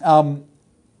 now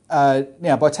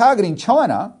by targeting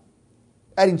China,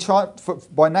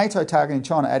 by NATO targeting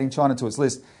China, adding China to its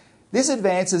list, this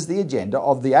advances the agenda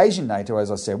of the Asian NATO, as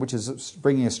I said, which is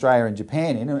bringing Australia and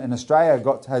Japan in. And Australia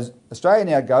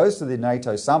now goes to the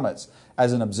NATO summits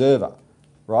as an observer.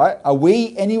 Right? Are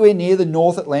we anywhere near the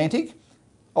North Atlantic?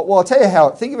 Well, I'll tell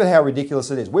you think of it how ridiculous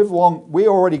it is. We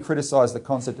already criticised the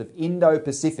concept of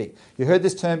Indo-Pacific. You heard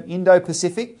this term,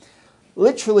 Indo-Pacific?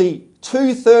 Literally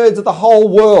 2/3 of the whole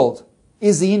world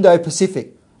is the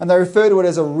Indo-Pacific. and they refer to it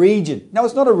as a region. No,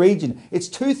 it's not a region. It's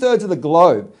 2/3 of the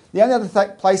globe. The only other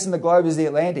place in the globe is the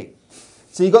Atlantic.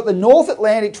 So you've got the North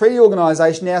Atlantic Treaty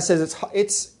Organisation now says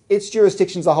its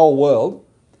jurisdiction's the whole world,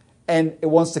 and it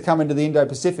wants to come into the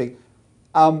Indo-Pacific.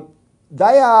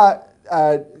 They are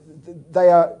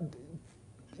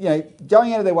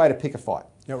going out of their way to pick a fight.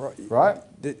 Yeah, right?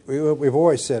 We've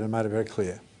always said and made it very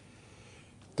clear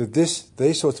that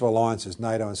these sorts of alliances,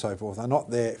 NATO and so forth, are not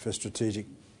there for strategic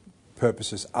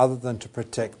purposes other than to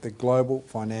protect the global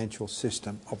financial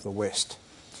system of the West.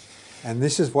 And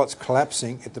this is what's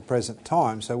collapsing at the present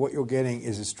time. So what you're getting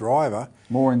is this driver.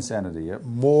 More insanity, yep.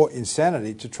 More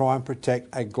insanity to try and protect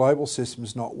a global system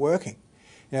that's not working.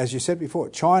 Now, as you said before,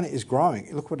 China is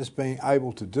growing. Look what it's been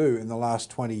able to do in the last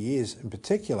 20 years in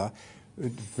particular,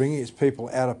 bringing its people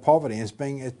out of poverty, and it's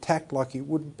being attacked like you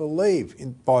wouldn't believe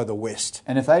by the West.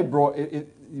 And if they brought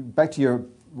back to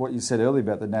what you said earlier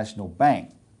about the national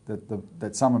bank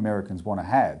that some Americans want to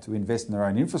have to invest in their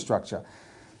own infrastructure,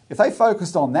 if they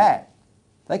focused on that,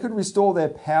 they could restore their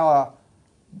power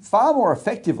far more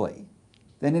effectively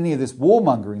than any of this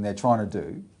warmongering they're trying to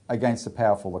do against a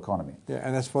powerful economy. Yeah,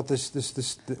 and that's what this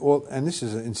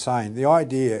is insane. The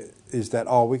idea is that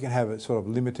we can have a sort of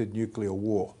limited nuclear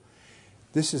war.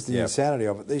 This is the insanity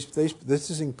of it.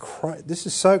 This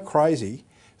is so crazy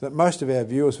that most of our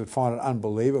viewers would find it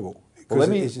unbelievable because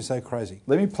it is just so crazy.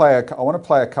 I want to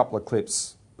play a couple of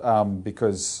clips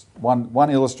because one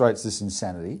illustrates this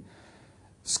insanity.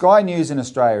 Sky News in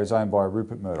Australia is owned by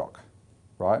Rupert Murdoch,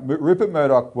 right? Rupert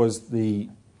Murdoch was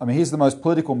he's the most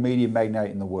political media magnate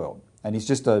in the world, and he's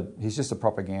just a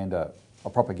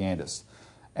propagandist.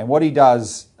 And what he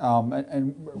does,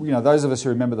 those of us who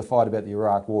remember the fight about the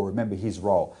Iraq War remember his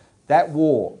role. That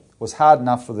war was hard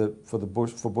enough for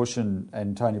Bush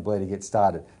and Tony Blair to get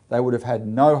started. They would have had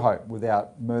no hope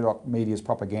without Murdoch Media's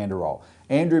propaganda role.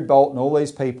 Andrew Bolt and all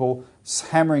these people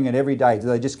hammering it every day.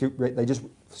 They just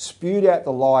spewed out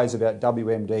the lies about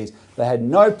WMDs. They had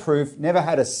no proof, never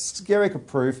had a skerrick of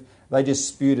proof. They just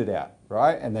spewed it out,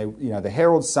 right? And the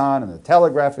Herald Sun and the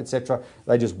Telegraph, etc.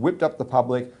 They just whipped up the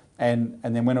public. And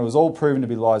then when it was all proven to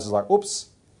be lies, it's like, oops,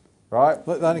 right?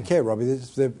 They don't care, Robbie.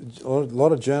 A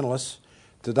lot of journalists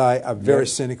today are very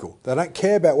cynical. They don't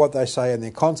care about what they say and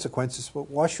their consequences, but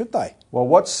why should they? Well,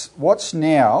 watch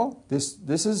now.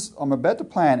 I'm about to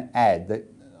play an ad that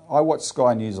I watch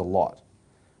Sky News a lot.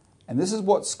 And this is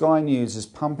what Sky News is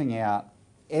pumping out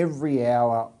every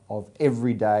hour of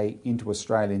every day into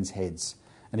Australians' heads.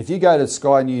 And if you go to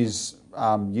Sky News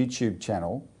YouTube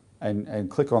channel, and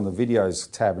click on the videos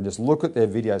tab and just look at their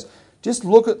videos. Just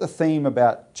look at the theme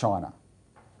about China,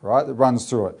 right, that runs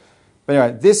through it. But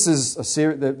anyway, this is a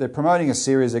series. They're promoting a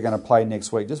series they're going to play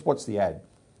next week. Just watch the ad.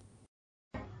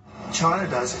 China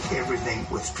does everything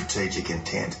with strategic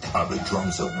intent. The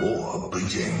drums of war are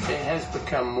beating. It has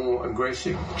become more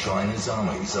aggressive. China's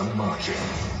armies are marching.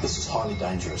 This is highly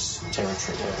dangerous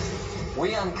territory.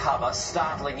 We uncover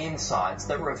startling insights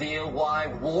that reveal why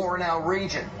war in our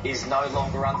region is no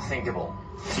longer unthinkable.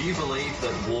 Do you believe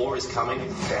that war is coming?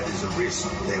 That is a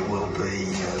risk. There will be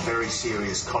very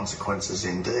serious consequences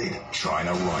indeed.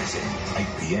 China Rising, 8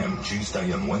 p.m.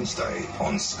 Tuesday and Wednesday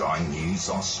on Sky News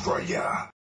Australia.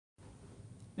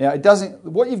 Now, it doesn't.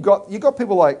 What you've got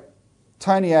people like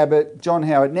Tony Abbott, John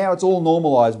Howard. Now it's all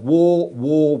normalised.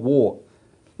 War.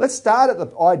 Let's start at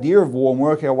the idea of war and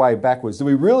work our way backwards. Do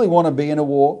we really want to be in a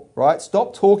war? Right?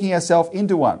 Stop talking ourselves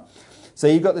into one. So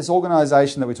you've got this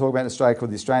organisation that we talk about in Australia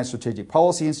called the Australian Strategic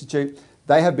Policy Institute.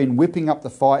 They have been whipping up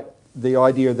the fight, the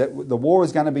idea that the war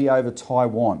is going to be over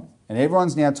Taiwan. And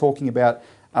everyone's now talking about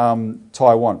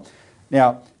Taiwan.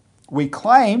 Now, we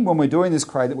claim when we're doing this,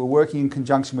 Craig, that we're working in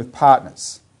conjunction with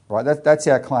partners. Right? That's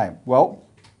our claim. Well,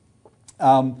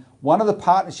 one of the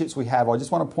partnerships we have, I just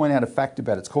want to point out a fact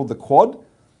about it. It's called the Quad,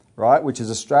 right? Which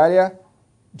is Australia,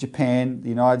 Japan, the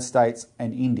United States,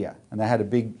 and India. And they had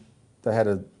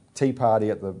a tea party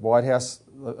at the White House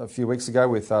a few weeks ago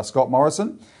with Scott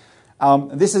Morrison.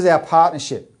 This is our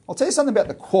partnership. I'll tell you something about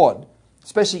the Quad,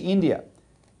 especially India.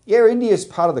 Yeah, India is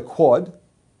part of the Quad,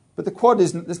 but the Quad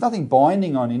there's nothing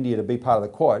binding on India to be part of the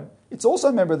Quad. It's also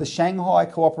a member of the Shanghai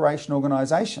Cooperation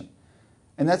Organisation.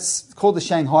 And that's called the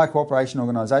Shanghai Cooperation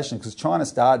Organisation because China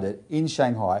started it in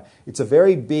Shanghai. It's a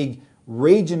very big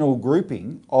regional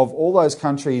grouping of all those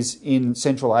countries in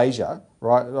Central Asia,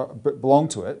 right, belong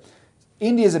to it.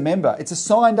 India's a member. It's a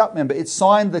signed up member. It's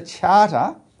signed the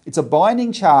charter. It's a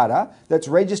binding charter that's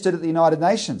registered at the United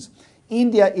Nations.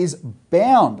 India is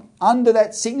bound under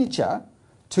that signature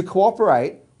to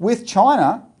cooperate with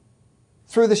China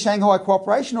through the Shanghai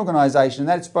Cooperation Organisation. And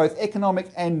that's both economic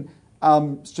and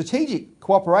strategic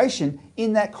cooperation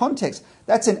in that context.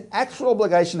 That's an actual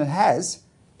obligation it has.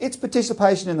 Its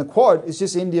participation in the Quad is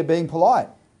just India being polite,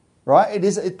 right?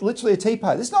 It's literally a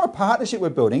tea-party. This is not a partnership we're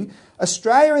building.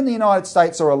 Australia and the United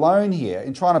States are alone here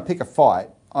in trying to pick a fight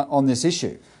on this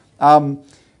issue.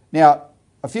 Now,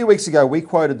 a few weeks ago, we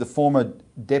quoted the former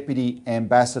Deputy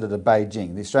Ambassador to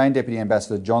Beijing, the Australian Deputy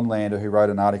Ambassador John Lander, who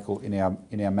wrote an article in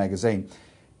our magazine.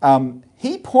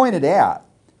 He pointed out,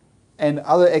 and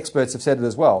other experts have said it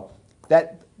as well,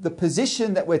 that the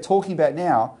position that we're talking about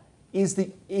now is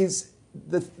the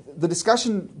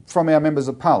discussion from our members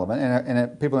of Parliament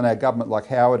and people in our government like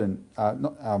Howard and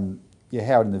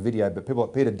Howard in the video, but people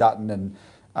like Peter Dutton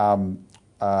and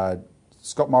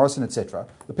Scott Morrison, etc.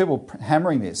 The people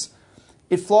hammering this.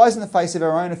 It flies in the face of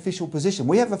our own official position.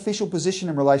 We have official position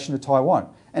in relation to Taiwan,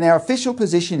 and our official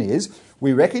position is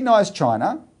we recognise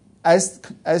China as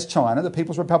China, the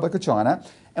People's Republic of China,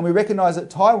 and we recognise that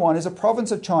Taiwan is a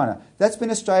province of China. That's been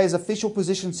Australia's official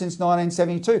position since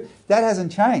 1972. That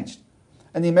hasn't changed.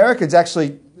 And the Americans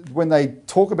actually, when they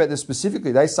talk about this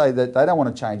specifically, they say that they don't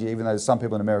want to change it, even though some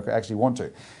people in America actually want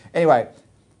to. Anyway,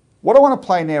 what I want to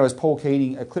play now is Paul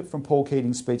Keating, a clip from Paul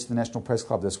Keating's speech at the National Press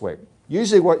Club this week.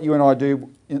 Usually what you and I do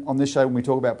on this show when we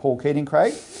talk about Paul Keating,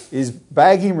 Craig, is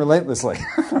bag him relentlessly.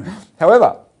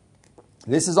 However,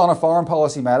 this is on a foreign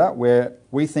policy matter where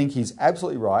we think he's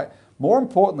absolutely right. More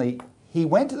importantly, he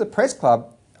went to the press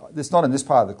club, that's not in this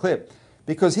part of the clip,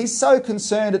 because he's so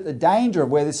concerned at the danger of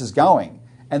where this is going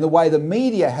and the way the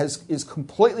media is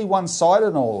completely one-sided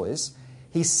in all this.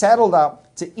 He's saddled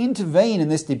up to intervene in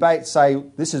this debate, say,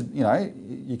 this is,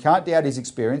 you can't doubt his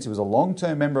experience. He was a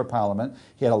long-term member of Parliament.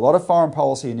 He had a lot of foreign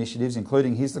policy initiatives,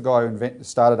 including he's the guy who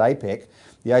started APEC,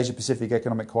 the Asia Pacific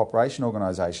Economic Cooperation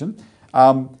Organisation.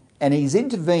 And he's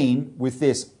intervened with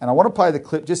this. And I want to play the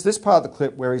clip, just this part of the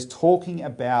clip, where he's talking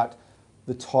about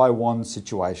the Taiwan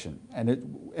situation.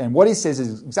 And what he says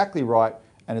is exactly right,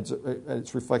 and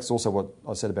it reflects also what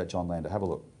I said about John Lander. Have a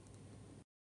look.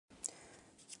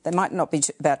 They might not be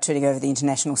about turning over the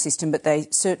international system, but they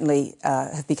certainly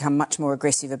have become much more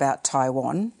aggressive about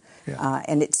Taiwan,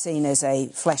 and it's seen as a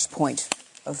flashpoint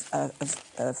of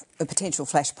a potential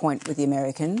flashpoint with the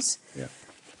Americans. Yeah.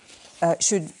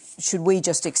 Should we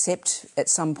just accept at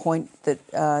some point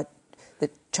that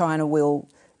China will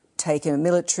take a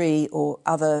military or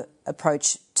other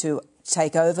approach to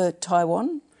take over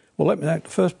Taiwan? Well, let me know. The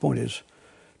first point is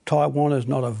Taiwan is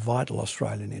not a vital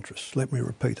Australian interest. Let me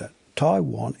repeat that.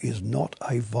 Taiwan is not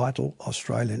a vital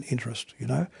Australian interest,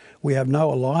 We have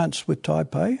no alliance with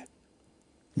Taipei.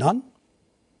 None.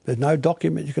 There's no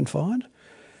document you can find.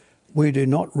 We do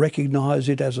not recognise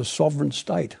it as a sovereign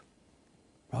state,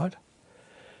 right?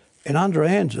 And under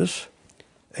ANZUS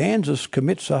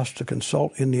commits us to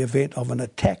consult in the event of an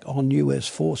attack on US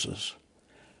forces,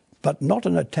 but not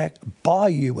an attack by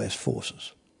US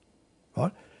forces,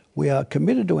 right? We are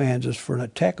committed to ANZUS for an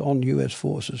attack on US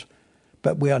forces,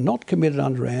 but we are not committed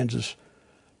under ANZUS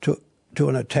to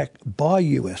an attack by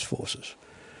US forces,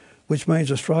 which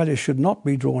means Australia should not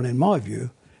be drawn, in my view,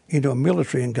 into a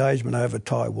military engagement over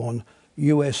Taiwan,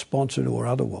 US-sponsored or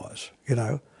otherwise.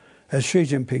 As Xi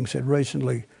Jinping said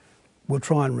recently, we'll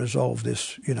try and resolve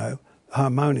this,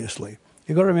 harmoniously.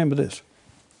 You've got to remember this.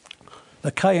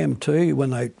 The KMT, when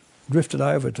they drifted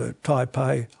over to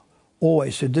Taipei,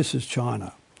 always said, this is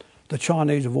China. The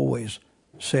Chinese have always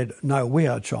said, no, we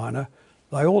are China.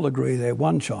 They all agree they're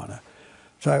one China.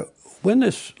 So when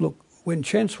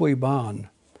Chen Shui-bian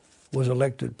was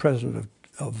elected president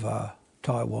of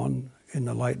Taiwan in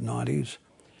the late 90s,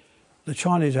 the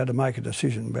Chinese had to make a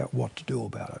decision about what to do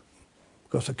about it.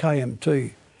 Because the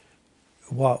KMT,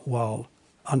 while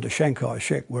under Chiang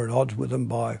Kai-shek were at odds with them,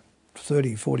 by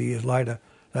 30, 40 years later,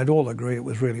 they'd all agree it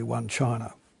was really one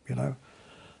China,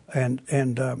 And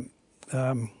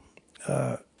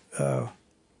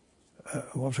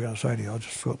what was I going to say to you? I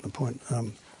just forgot the point.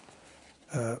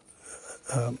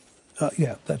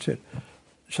 Yeah, that's it.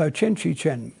 So Chen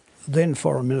Chi-chen, then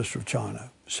Foreign Minister of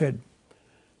China, said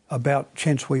about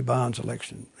Chen Shui-bian's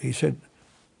election, he said,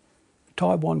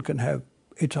 Taiwan can have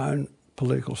its own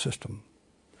political system.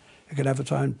 It can have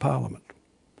its own parliament.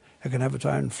 It can have its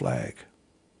own flag.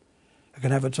 It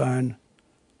can have its own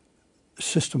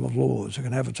system of laws. It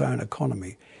can have its own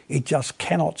economy. It just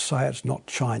cannot say it's not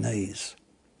Chinese.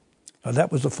 So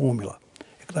that was the formula.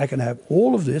 They can have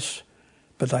all of this,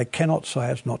 but they cannot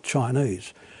say it's not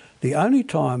Chinese. The only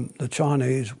time the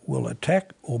Chinese will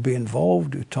attack or be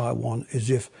involved with Taiwan is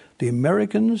if the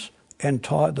Americans and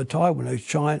the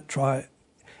Taiwanese try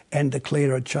and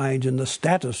declare a change in the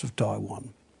status of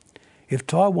Taiwan. If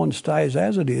Taiwan stays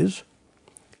as it is,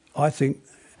 I think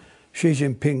Xi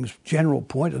Jinping's general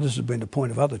point, and this has been the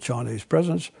point of other Chinese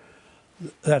presidents,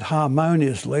 that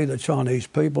harmoniously the Chinese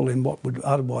people in what would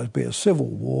otherwise be a civil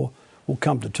war will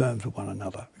come to terms with one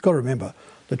another. You've got to remember,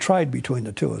 the trade between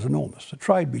the two is enormous. The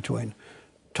trade between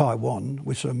Taiwan,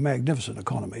 which is a magnificent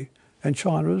economy, and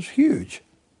China is huge.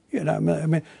 You know, I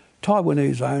mean,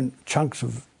 Taiwanese own chunks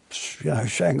of, you know,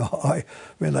 Shanghai.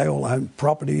 I mean, they all own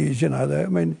properties. You know, I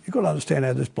mean, you've got to understand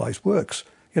how this place works.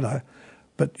 You know,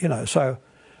 but you know, so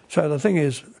the thing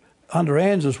is, under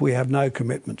ANZUS we have no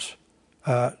commitments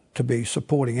to be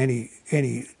supporting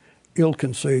any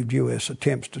ill-conceived US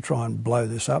attempts to try and blow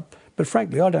this up. But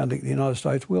frankly, I don't think the United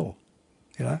States will.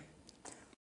 You know.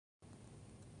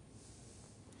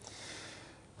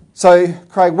 So,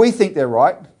 Craig, we think they're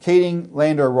right. Keating,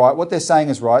 Lander are right. What they're saying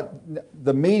is right.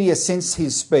 The media, since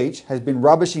his speech, has been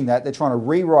rubbishing that. They're trying to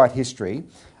rewrite history.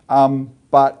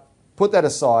 But put that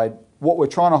aside, what we're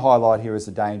trying to highlight here is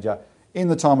the danger. In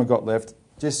the time we've got left,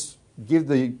 just give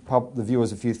the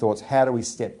viewers a few thoughts. How do we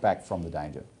step back from the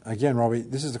danger? Again, Robbie,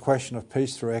 this is the question of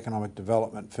peace through economic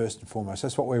development, first and foremost.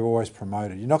 That's what we've always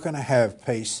promoted. You're not going to have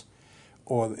peace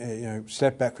or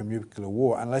step back from nuclear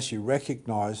war unless you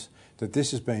recognise that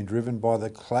this is being driven by the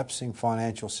collapsing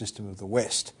financial system of the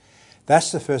West.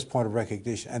 That's the first point of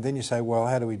recognition. And then you say, well,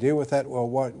 how do we deal with that? Well,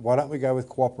 why don't we go with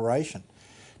cooperation?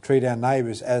 Treat our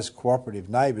neighbours as cooperative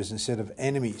neighbours instead of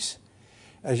enemies.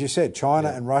 As you said, China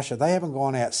and Russia, they haven't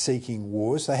gone out seeking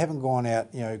wars. They haven't gone out,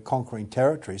 conquering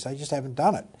territories. They just haven't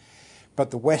done it.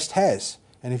 But the West has.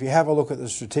 And if you have a look at the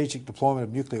strategic deployment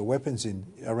of nuclear weapons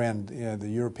around the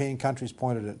European countries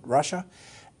pointed at Russia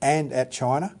and at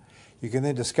China, you can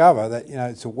then discover that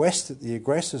it's the West that the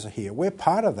aggressors are here. We're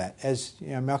part of that, as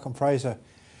Malcolm Fraser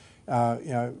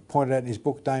pointed out in his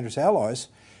book Dangerous Allies.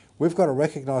 We've got to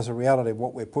recognise the reality of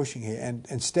what we're pushing here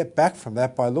and step back from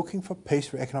that by looking for peace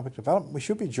through economic development. We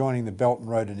should be joining the Belt and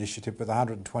Road Initiative with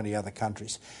 120 other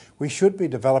countries. We should be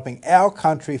developing our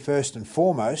country first and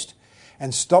foremost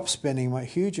and stop spending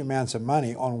huge amounts of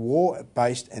money on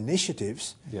war-based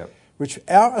initiatives, which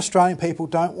our Australian people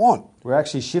don't want. We're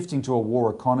actually shifting to a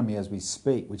war economy as we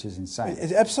speak, which is insane.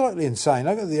 It's absolutely insane.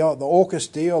 Look at the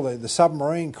AUKUS deal, the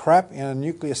submarine crap,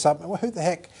 nuclear submarine. Well, who the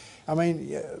heck? I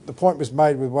mean, the point was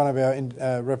made with one of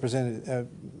our representative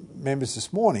members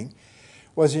this morning,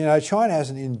 was China has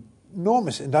an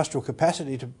enormous industrial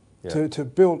capacity to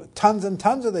build tons and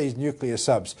tons of these nuclear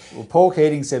subs. Well, Paul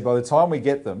Keating said by the time we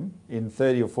get them in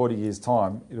 30 or 40 years'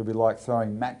 time, it'll be like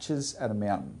throwing matches at a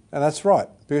mountain. And that's right,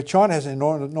 because China has an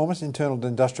enormous internal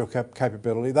industrial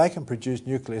capability. They can produce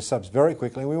nuclear subs very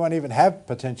quickly. We won't even have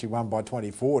potentially one by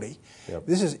 2040.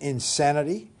 This is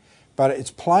insanity. But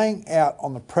it's playing out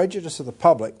on the prejudice of the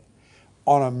public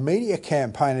on a media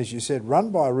campaign, as you said,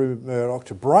 run by Rupert Murdoch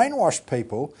to brainwash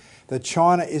people that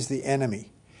China is the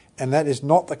enemy. And that is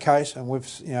not the case. And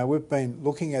we've been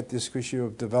looking at this issue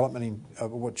of development,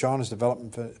 of what China's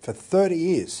development for 30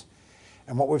 years.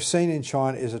 And what we've seen in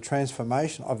China is a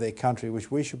transformation of their country,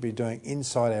 which we should be doing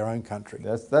inside our own country.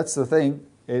 That's the thing.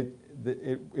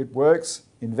 It works.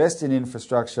 Invest in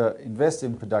infrastructure, invest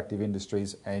in productive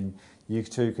industries, and you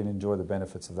too can enjoy the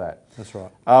benefits of that. That's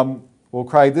right. Well,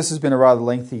 Craig, this has been a rather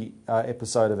lengthy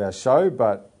episode of our show,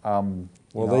 but...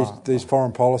 these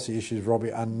foreign policy issues,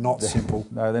 Robbie, are not simple.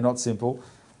 No, they're not simple,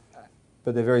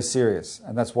 but they're very serious,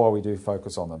 and that's why we do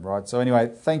focus on them, right? So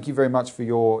anyway, thank you very much for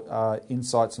your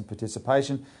insights and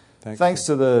participation. Thanks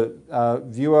to the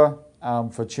viewer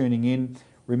for tuning in.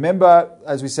 Remember,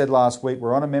 as we said last week,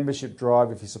 we're on a membership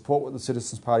drive. If you support what the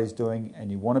Citizens Party is doing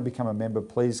and you want to become a member,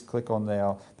 please click on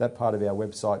that part of our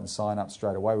website and sign up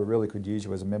straight away. We really could use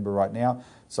you as a member right now,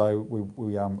 so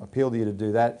we appeal to you to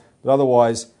do that. But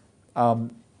otherwise,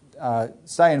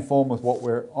 stay informed with what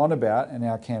we're on about in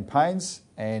our campaigns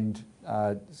and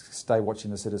stay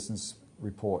watching the Citizens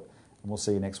Report. And we'll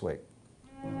see you next week.